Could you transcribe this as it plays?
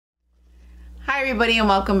everybody, and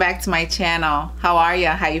welcome back to my channel. How are you?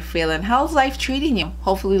 How you feeling? How's life treating you?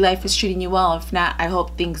 Hopefully life is treating you well. If not, I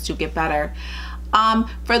hope things do get better.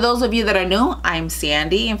 For those of you that are new, I'm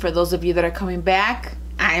Sandy, and for those of you that are coming back,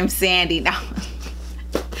 I'm Sandy. Now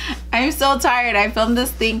I'm so tired. I filmed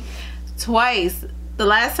this thing twice. The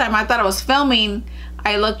last time I thought I was filming,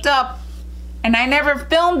 I looked up and I never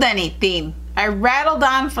filmed anything. I rattled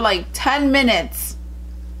on for like 10 minutes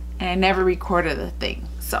and I never recorded the thing.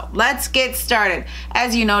 So let's get started.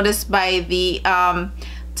 As you noticed by the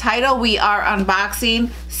title, we are unboxing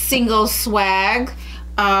SinglesSwag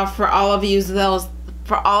for all of you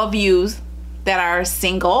that are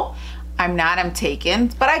single. I'm not, I'm taken,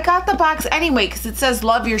 but I got the box anyway because it says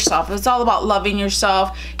love yourself. It's all about loving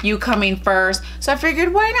yourself, you coming first. So I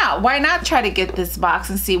figured, why not? Why not try to get this box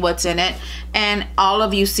and see what's in it? And all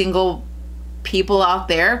of you single people out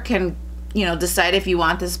there can, you know, decide if you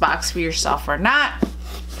want this box for yourself or not.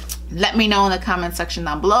 Let me know in the comment section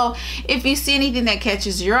down below if you see anything that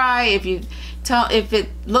catches your eye, if it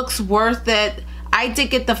looks worth it. I did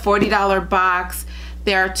get the $40 box.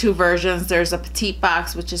 There are two versions. There's a petite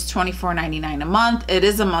box, which is $24.99 a month. It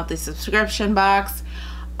is a monthly subscription box.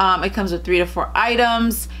 It comes with 3 to 4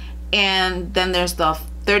 items, and then there's the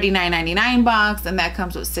 $39.99 box, and that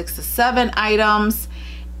comes with 6 to 7 items.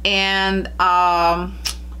 And if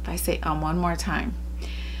I say one more time,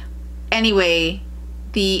 anyway,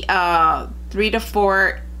 the 3 to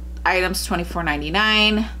 4 items,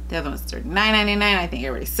 $24.99. The other one's $39.99. I think I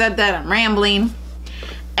already said that. I'm rambling.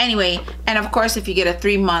 Anyway, and of course, if you get a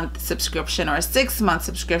 3-month subscription or a 6-month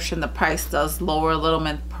subscription, the price does lower a little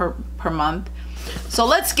bit per month. So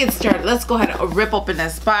let's get started. Let's go ahead and rip open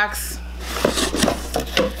this box.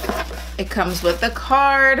 It comes with a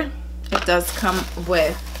card. It does come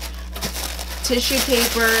with tissue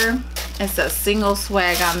paper. It says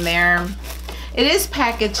SinglesSwag on there. It is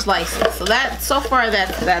package licensed, so that so far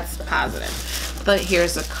that's positive. But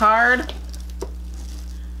here's a card,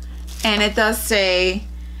 and it does say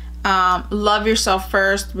love yourself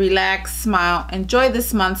first, relax, smile, enjoy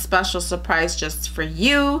this month's special surprise just for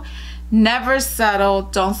you. Never settle.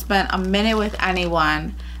 Don't spend a minute with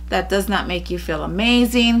anyone that does not make you feel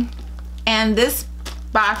amazing. And this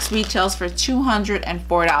box retails for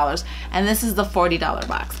 $204, and this is the $40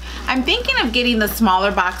 box. I'm thinking of getting the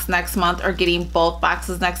smaller box next month or getting both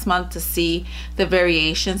boxes next month to see the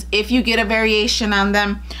variations. If you get a variation on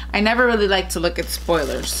them, I never really like to look at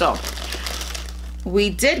spoilers. So we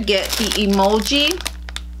did get the emoji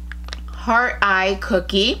heart eye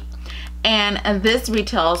cookie, and this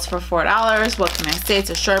retails for $4. What can I say? It's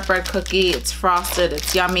a shortbread cookie. It's frosted.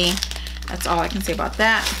 It's yummy. That's all I can say about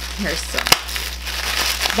that. Here's some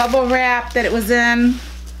bubble wrap that it was in,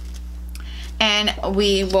 and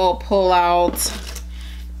we will pull out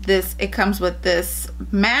this. It comes with this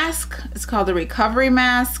mask. It's called the recovery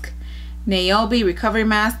mask, Niobe recovery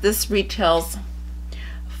mask. This retails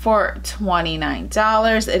for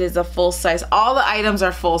 $29. It is a full size. All the items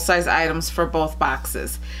are full size items for both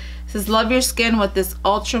boxes. It says love your skin with this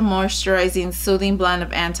ultra moisturizing soothing blend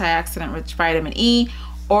of antioxidant rich vitamin E,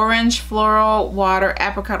 orange, floral, water,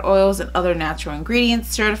 apricot oils, and other natural ingredients,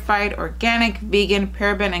 certified organic, vegan,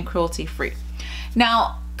 paraben, and cruelty free.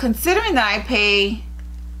 Now, considering that I pay,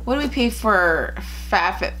 what do we pay for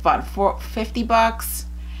FabFitFun? $50 bucks,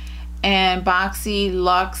 and Boxy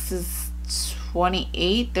Luxe is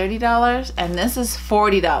 $30, and this is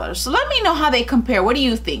 $40. So let me know how they compare. What do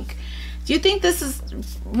you think? Do you think this is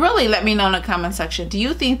really, let me know in the comment section, do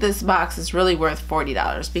you think this box is really worth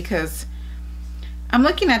 $40? Because I'm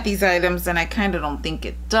looking at these items and I kind of don't think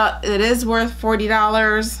it is worth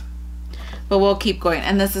 $40, but we'll keep going.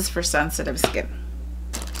 And this is for sensitive skin.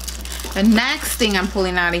 The next thing I'm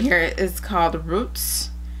pulling out of here is called Roots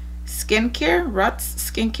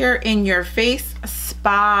Skincare in Your Face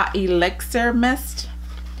Spa Elixir Mist.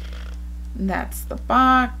 And that's the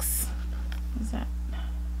box. What is that?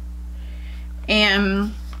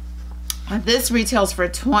 And this retails for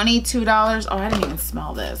 $22. Oh, I didn't even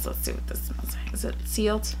smell this. Let's see what this smells like. Is it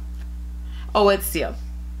sealed? Oh, it's sealed.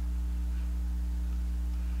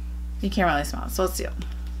 You can't really smell it, so it's sealed.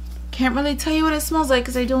 Can't really tell you what it smells like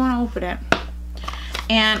because I don't want to open it.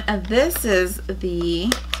 And this is the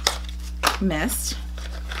mist.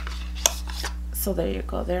 So there you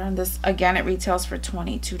go there. And this, again, it retails for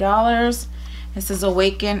 $22. It says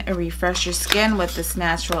awaken and refresh your skin with this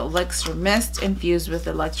natural elixir mist infused with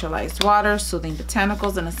electrolyzed water, soothing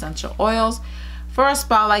botanicals, and essential oils for a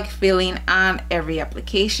spa-like feeling on every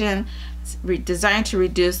application. It's designed to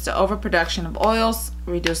reduce the overproduction of oils,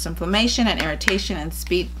 reduce inflammation and irritation, and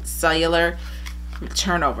speed cellular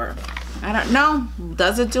turnover. I don't know.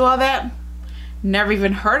 Does it do all that? Never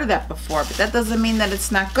even heard of that before, but that doesn't mean that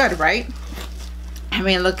it's not good, right? I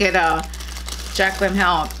mean, look at Jaclyn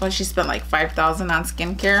Hill. Well, she spent like $5,000 on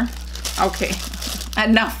skincare. Okay,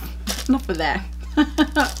 enough of that.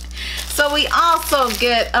 So we also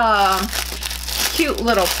get cute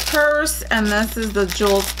little purse, and this is the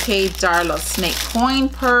Jules K. Darla snake coin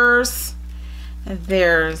purse.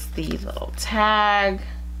 There's the little tag,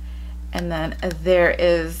 and then there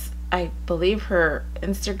is, I believe, her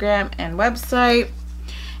Instagram and website,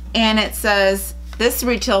 and it says this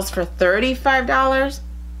retails for $35.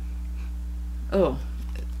 Oh,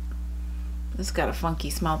 this got a funky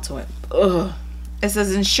smell to it. Ugh. It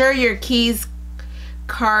says ensure your keys,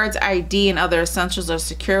 cards, ID, and other essentials are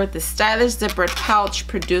secure with this stylish zippered pouch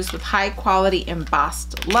produced with high quality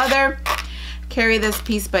embossed leather. Carry this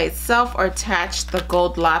piece by itself or attach the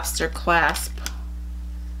gold lobster clasp.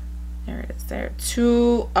 There it is there.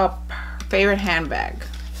 To a favorite handbag.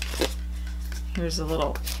 Here's a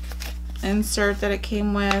little insert that it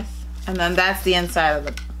came with. And then that's the inside of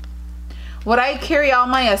the... Would I carry all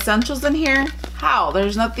my essentials in here? How?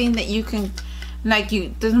 There's nothing that you can... Like,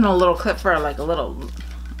 there's no little clip for like a little...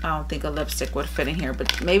 I don't think a lipstick would fit in here.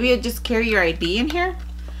 But maybe you just carry your ID in here?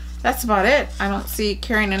 That's about it. I don't see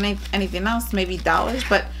carrying anything else. Maybe dollars.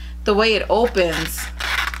 But the way it opens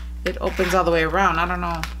all the way around. I don't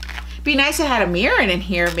know. It'd be nice if it had a mirror in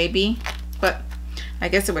here maybe. But I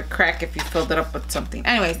guess it would crack if you filled it up with something.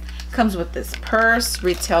 Anyways, comes with this purse.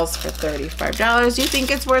 Retails for $35. Do you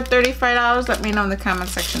think it's worth $35? Let me know in the comment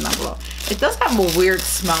section down below. It does have a weird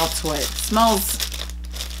smell to it. It smells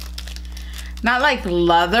not like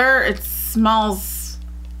leather. It smells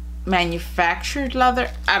manufactured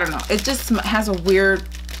leather. I don't know. It just has a weird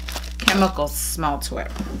chemical smell to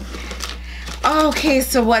it. Okay,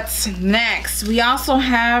 so what's next? We also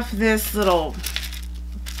have this little,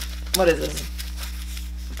 what is this?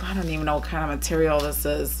 I don't even know what kind of material this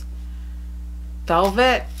is.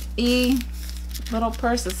 Velvet-y little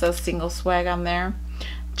purse. It says SinglesSwag on there.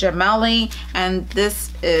 Gemelli, and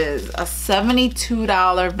this is a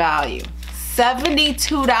 $72 value.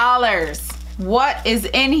 $72. What is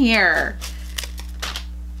in here?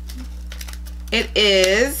 It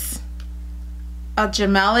is a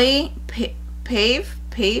Gemelli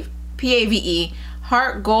P-A-V-E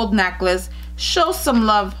heart gold necklace. Show some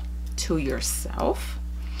love to yourself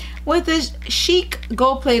with this chic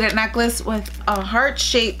gold-plated necklace with a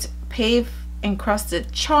heart-shaped pave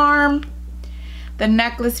encrusted charm. The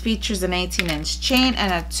necklace features an 18-inch chain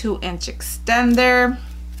and a 2-inch extender.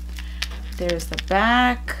 There's the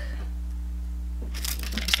back.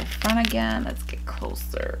 There's the front again. Let's get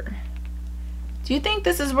closer. Do you think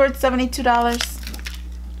this is worth $72?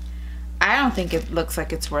 I don't think it looks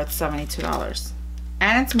like it's worth $72.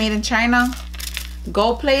 And it's made in China.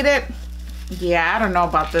 Gold-plated. Yeah, I don't know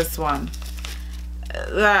about this one.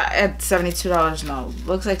 At $72, no.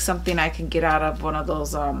 Looks like something I can get out of one of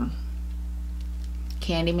those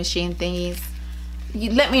candy machine thingies.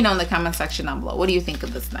 Let me know in the comment section down below. What do you think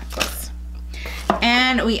of this necklace?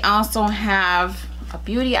 And we also have a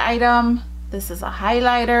beauty item. This is a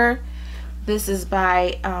highlighter. This is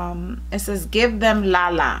by it says Give Them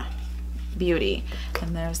Lala Beauty,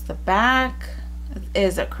 and there's the back. It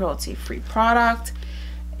is a cruelty-free product.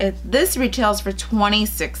 This retails for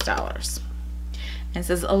 $26. And it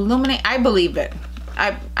says illuminate. I believe it.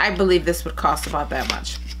 I believe this would cost about that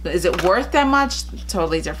much. Is it worth that much?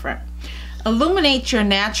 Totally different. Illuminate your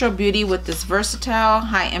natural beauty with this versatile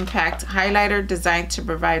high-impact highlighter designed to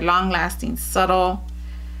provide long-lasting subtle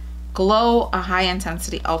glow, a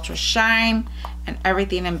high-intensity ultra shine, and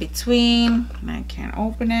everything in between. And I can't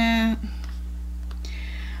open it.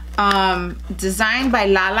 Designed by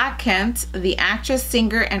Lala Kent, the actress,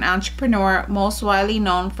 singer, and entrepreneur most widely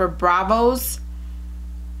known for Bravo's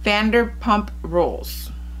Vanderpump Rules.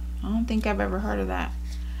 I don't think I've ever heard of that.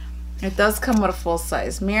 It does come with a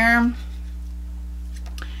full-size mirror.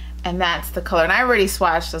 And that's the color. And I already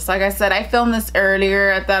swatched this. Like I said, I filmed this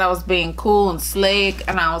earlier. I thought I was being cool and slick.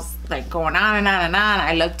 And I was like going on and on and on.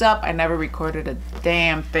 I looked up. I never recorded a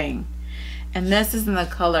damn thing. And this is in the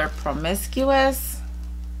color Promiscuous.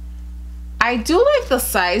 I do like the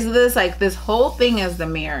size of this. Like this whole thing is the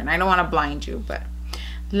mirror. And I don't want to blind you. But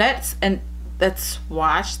let's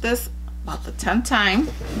swatch this about the 10th time.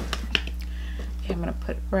 Okay, I'm going to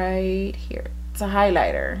put it right here. It's a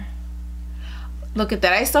highlighter. Look at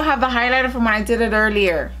that. I still have the highlighter from when I did it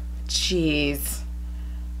earlier. Jeez.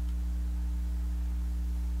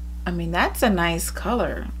 I mean, that's a nice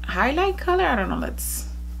color. Highlight color? I don't know. That's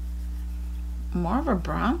more of a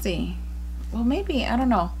bronzy. Well, maybe. I don't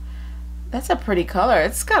know. That's a pretty color.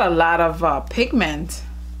 It's got a lot of pigment.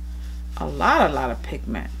 A lot of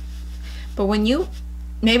pigment. But when you,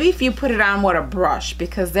 maybe if you put it on with a brush,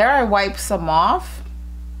 because there I wipe some off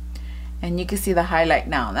and you can see the highlight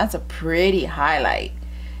now. That's a pretty highlight.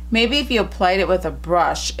 Maybe if you applied it with a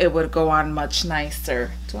brush, it would go on much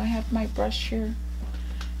nicer. Do I have my brush here?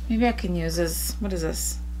 Maybe I can use this. What is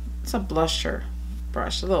this? It's a blusher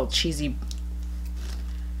brush, a little cheesy,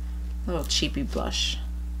 little cheapy blush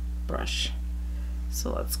brush.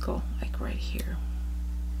 So let's go like right here.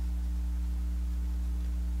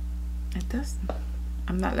 Like this.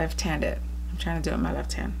 I'm not left-handed. I'm trying to do it with my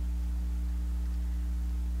left hand.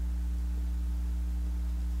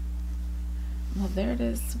 Well, there it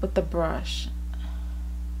is with the brush.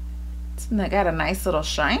 It's got a nice little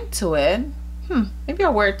shine to it. Maybe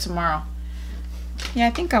I'll wear it tomorrow. Yeah,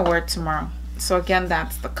 I think I'll wear it tomorrow. So again,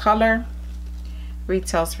 that's the color.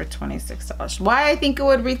 Retails for $26. Why I think it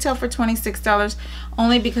would retail for $26?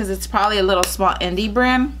 Only because it's probably a little small indie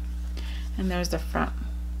brand. And there's the front.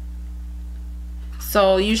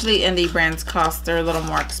 So usually indie brands cost, they're a little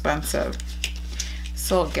more expensive.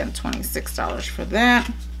 So again, $26 for that.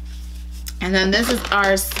 And then this is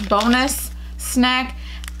our bonus snack.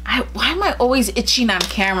 Why am I always itching on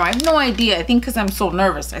camera? I have no idea. I think because I'm so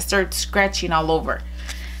nervous. I started scratching all over.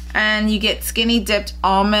 And you get skinny dipped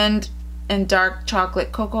almond and dark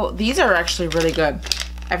chocolate cocoa. These are actually really good.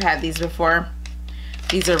 I've had these before.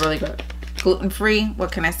 These are really good. Gluten-free.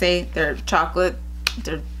 What can I say? They're chocolate.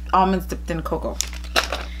 They're almonds dipped in cocoa.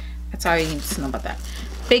 That's all you need to know about that.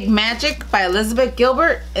 Big Magic by Elizabeth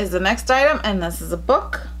Gilbert is the next item. And this is a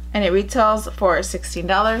book. And it retails for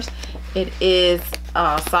 $16. It is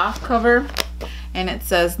a soft cover, and it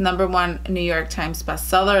says #1 New York Times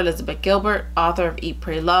bestseller, Elizabeth Gilbert, author of Eat,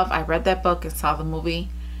 Pray, Love. I read that book and saw the movie.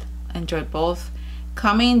 Enjoyed both.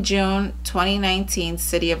 Coming June 2019,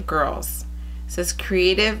 City of Girls. It says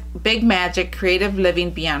Big Magic, creative living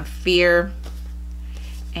beyond fear.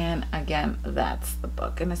 And again, that's the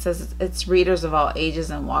book. And it says it's readers of all ages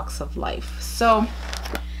and walks of life. So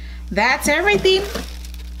that's everything.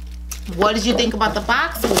 What did you think about the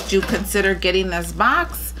box? Would you consider getting this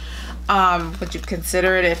box? Would you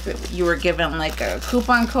consider it if you were given like a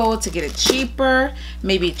coupon code to get it cheaper?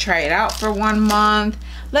 Maybe try it out for 1 month.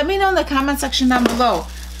 Let me know in the comment section down below.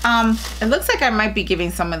 It looks like I might be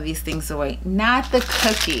giving some of these things away. Not the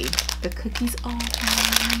cookie. The cookies, oh.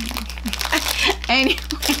 Anyway.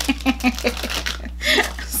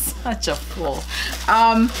 Such a fool.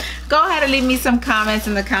 Go ahead and leave me some comments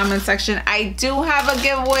in the comment section. I do have a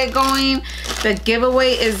giveaway going. The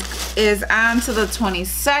giveaway is on to the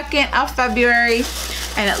 22nd of February,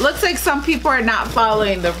 and it looks like some people are not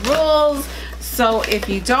following the rules. So if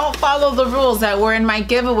you don't follow the rules that were in my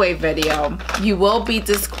giveaway video, you will be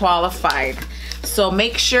disqualified. So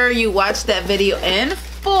make sure you watch that video in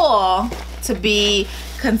full to be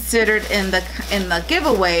considered in the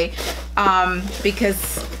giveaway,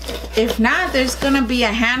 because if not, there's gonna be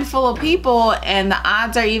a handful of people, and the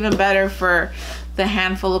odds are even better for the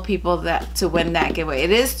handful of people to win that giveaway.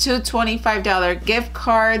 It is 2 $25 gift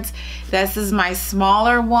cards. This is my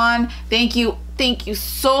smaller one. Thank you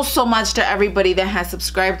so much to everybody that has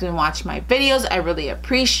subscribed and watched my videos. I really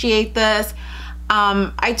appreciate this.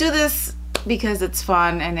 I do this because it's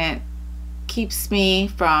fun, and it keeps me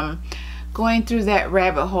from going through that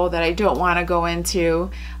rabbit hole that I don't want to go into.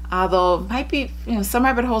 Although it might be, some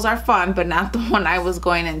rabbit holes are fun, but not the one I was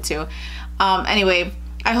going into. Anyway,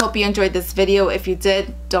 I hope you enjoyed this video. If you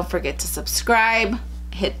did, don't forget to subscribe,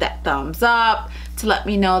 hit that thumbs up to let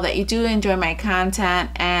me know that you do enjoy my content,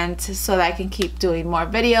 and so that I can keep doing more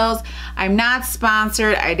videos. I'm not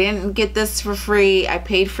sponsored. I didn't get this for free. I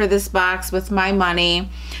paid for this box with my money.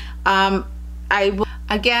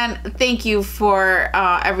 Again, thank you for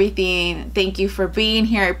everything. Thank you for being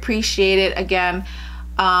here. I appreciate it. Again,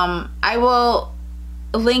 I will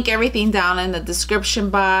link everything down in the description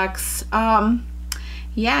box.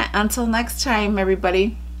 Yeah, until next time,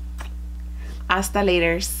 everybody. Hasta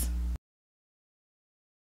Laterz.